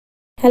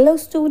Hello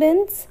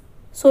students.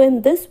 So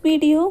in this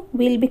video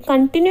we'll be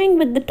continuing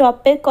with the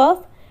topic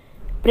of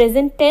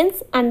present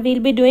tense and we'll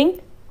be doing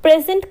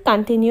present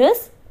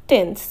continuous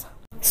tense.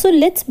 So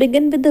let's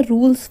begin with the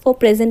rules for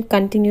present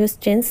continuous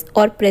tense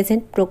or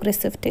present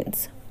progressive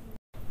tense.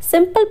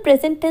 Simple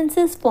present tense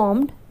is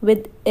formed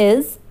with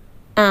is,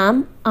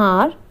 am,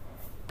 are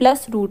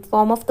plus root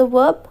form of the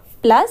verb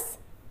plus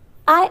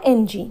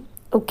ing.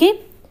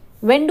 Okay.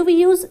 When do we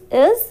use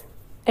is?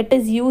 It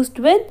is used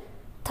with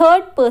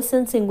third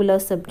person singular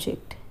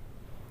subject.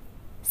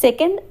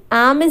 Second,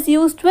 am is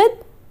used with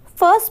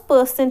first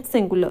person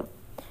singular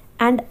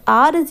and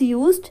are is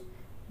used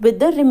with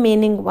the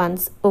remaining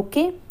ones.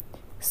 Okay.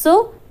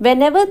 So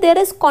whenever there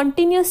is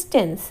continuous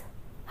tense,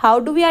 how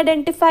do we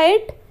identify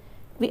it?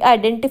 We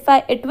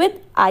identify it with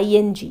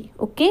ing.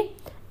 Okay.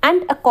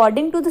 And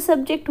according to the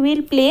subject,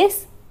 we'll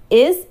place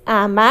is,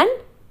 am and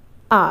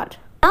are.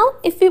 Now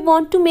if we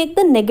want to make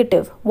the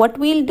negative, what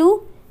we'll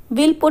do?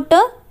 We'll put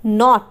a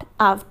not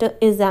after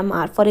is, am,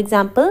 are. For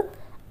example,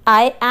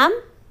 I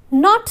am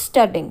not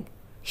studying.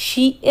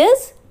 She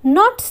is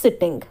not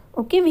sitting.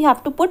 Okay, we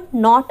have to put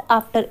not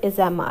after is,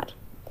 am, are.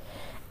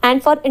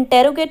 And for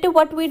interrogative,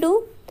 what we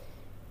do?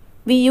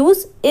 We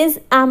use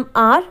is, am,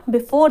 are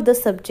before the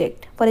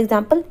subject. For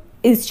example,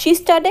 is she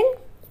studying?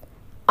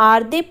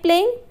 Are they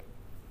playing?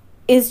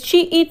 Is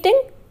she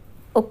eating?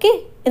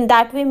 Okay, in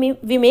that way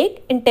we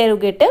make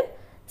interrogative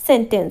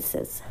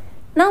sentences.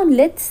 Now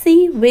let's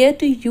see where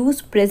to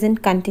use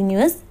present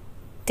continuous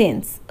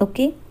tense.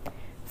 Okay.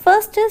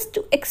 First is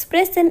to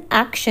express an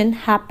action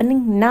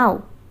happening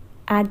now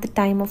at the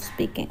time of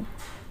speaking.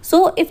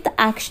 So if the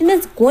action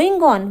is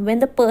going on when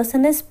the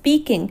person is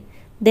speaking,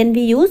 then we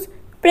use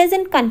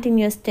present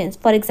continuous tense.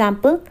 For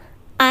example,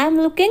 I am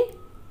looking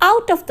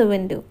out of the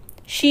window.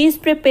 She is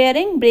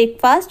preparing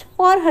breakfast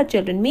for her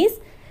children. Means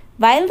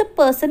while the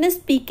person is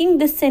speaking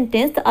this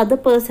sentence, the other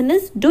person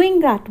is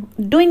doing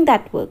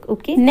that work.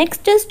 Okay.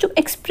 Next is to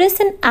express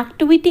an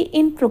activity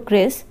in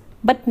progress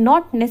but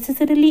not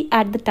necessarily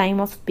at the time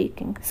of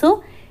speaking.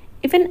 So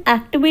if an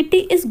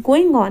activity is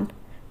going on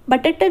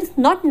but it is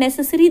not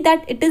necessary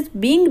that it is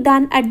being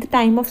done at the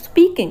time of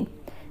speaking,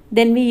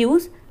 then we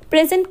use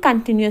present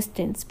continuous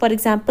tense. For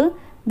example,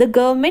 the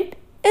government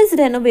is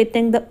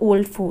renovating the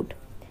old fort.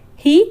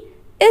 He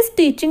is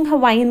teaching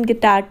Hawaiian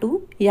guitar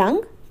to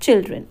young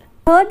children.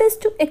 Third is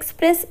to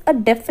express a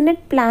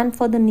definite plan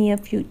for the near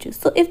future.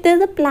 So if there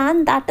is a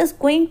plan that is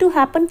going to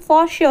happen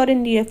for sure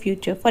in near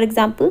future. For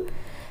example,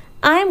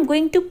 I am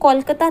going to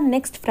Kolkata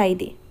next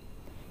Friday.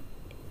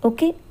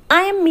 Okay.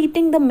 I am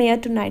meeting the mayor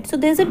tonight. So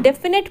there is a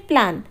definite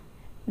plan.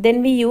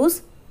 Then we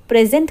use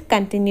present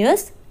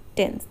continuous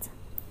tense.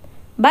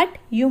 But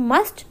you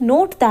must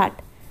note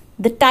that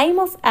the time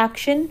of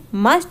action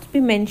must be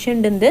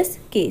mentioned in this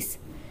case.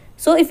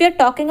 So if you are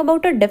talking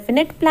about a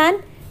definite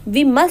plan,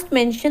 we must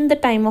mention the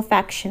time of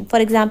action. For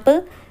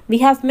example, we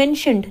have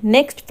mentioned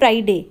next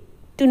Friday,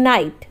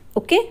 tonight.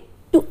 Okay.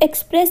 To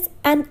express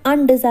an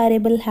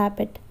undesirable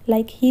habit,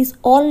 like he's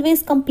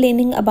always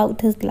complaining about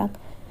his luck.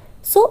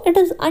 So it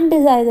is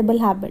undesirable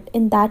habit.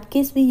 In that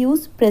case, we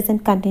use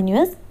present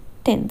continuous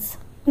tense.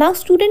 Now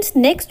students,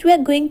 next we are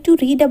going to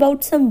read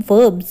about some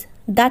verbs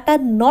that are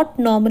not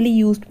normally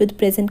used with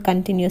present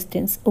continuous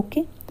tense.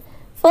 Okay.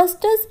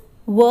 First is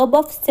verb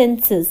of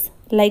senses,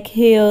 like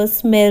hear,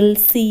 smell,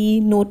 see,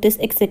 notice,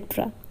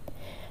 etc.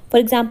 For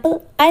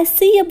example, I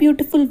see a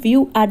beautiful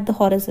view at the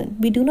horizon.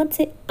 We do not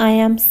say I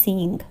am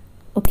seeing.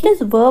 Okay.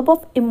 This verb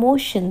of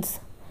emotions,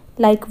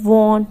 like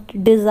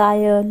want,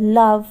 desire,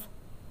 love,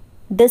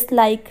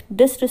 dislike,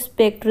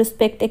 disrespect,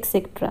 respect,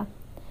 etc.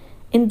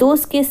 In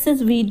those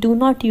cases, we do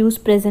not use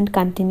present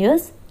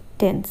continuous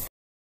tense.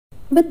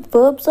 With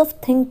verbs of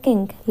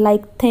thinking,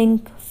 like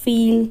think,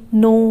 feel,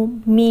 know,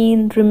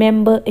 mean,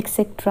 remember,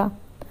 etc.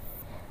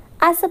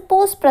 I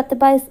suppose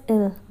Pratibha is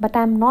ill, but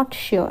I am not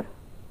sure.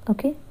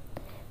 Okay.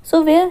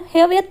 So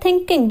here we are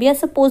thinking, we are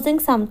supposing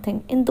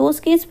something. In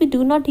those cases, we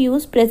do not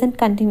use present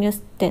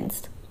continuous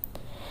tense.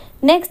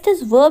 Next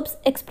is verbs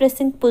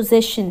expressing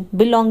possession,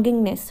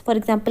 belongingness. For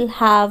example,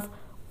 have,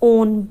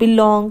 own,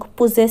 belong,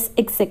 possess,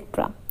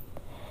 etc.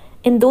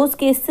 In those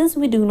cases,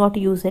 we do not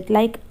use it.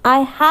 Like I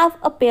have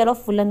a pair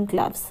of woolen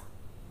gloves.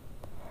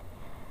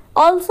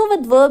 Also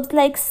with verbs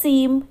like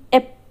seem,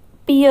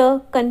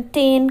 appear,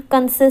 contain,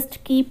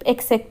 consist, keep,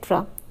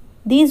 etc.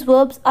 These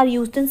verbs are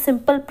used in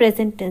simple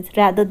present tense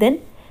rather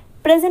than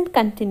present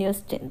continuous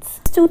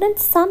tense.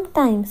 Students,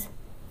 sometimes,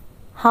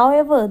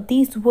 however,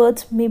 these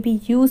words may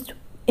be used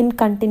in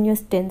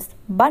continuous tense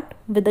but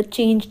with a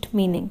changed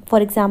meaning.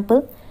 For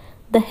example,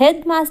 the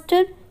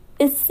headmaster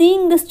is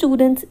seeing the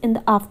students in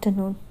the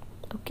afternoon.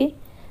 Okay.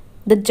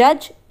 The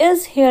judge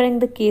is hearing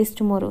the case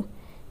tomorrow.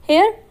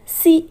 Here,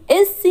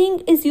 seeing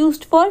is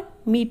used for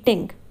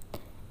meeting.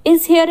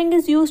 Is hearing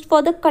is used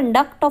for the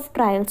conduct of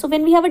trial. So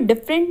when we have a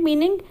different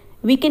meaning,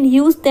 we can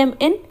use them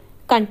in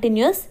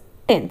continuous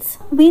tense.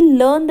 We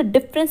learn the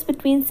difference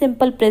between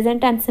simple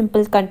present and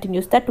simple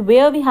continuous, that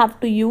where we have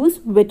to use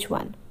which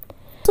one.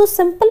 So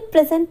simple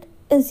present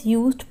is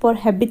used for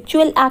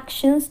habitual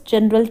actions,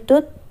 general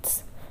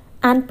truths,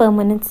 and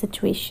permanent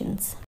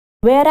situations.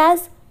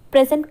 Whereas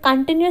present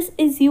continuous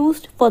is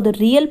used for the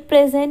real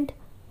present,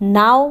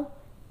 now,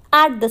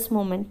 at this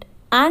moment,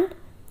 and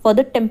for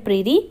the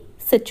temporary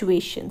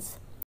situations.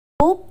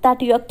 Hope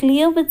that you are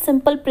clear with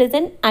simple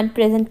present and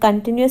present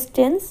continuous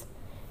tense.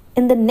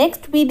 In the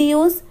next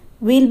videos,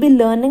 we'll be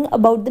learning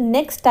about the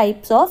next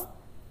types of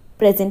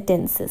present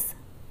tenses.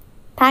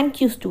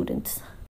 Thank you, students.